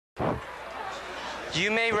You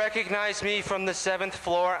may recognize me from the 7th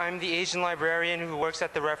floor. I'm the Asian librarian who works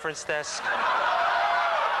at the reference desk.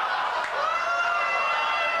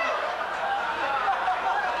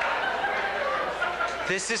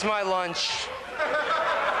 This is my lunch.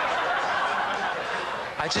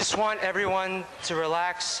 I just want everyone to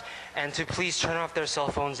relax and to please turn off their cell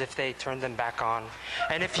phones if they turn them back on.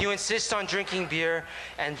 And if you insist on drinking beer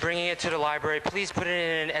and bringing it to the library, please put it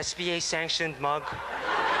in an SBA-sanctioned mug.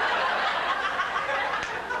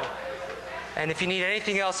 And if you need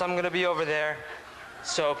anything else, I'm going to be over there.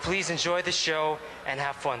 So please enjoy the show and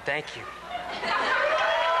have fun. Thank you.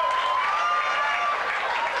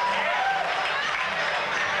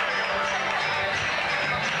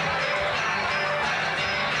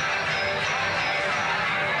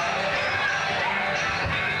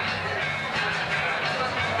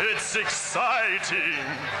 It's exciting.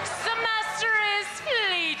 Semester is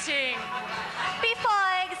fleeting.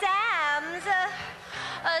 Before exams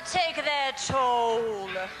take their toll.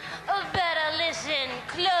 Better listen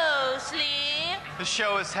closely. The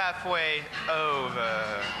show is halfway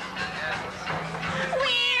over.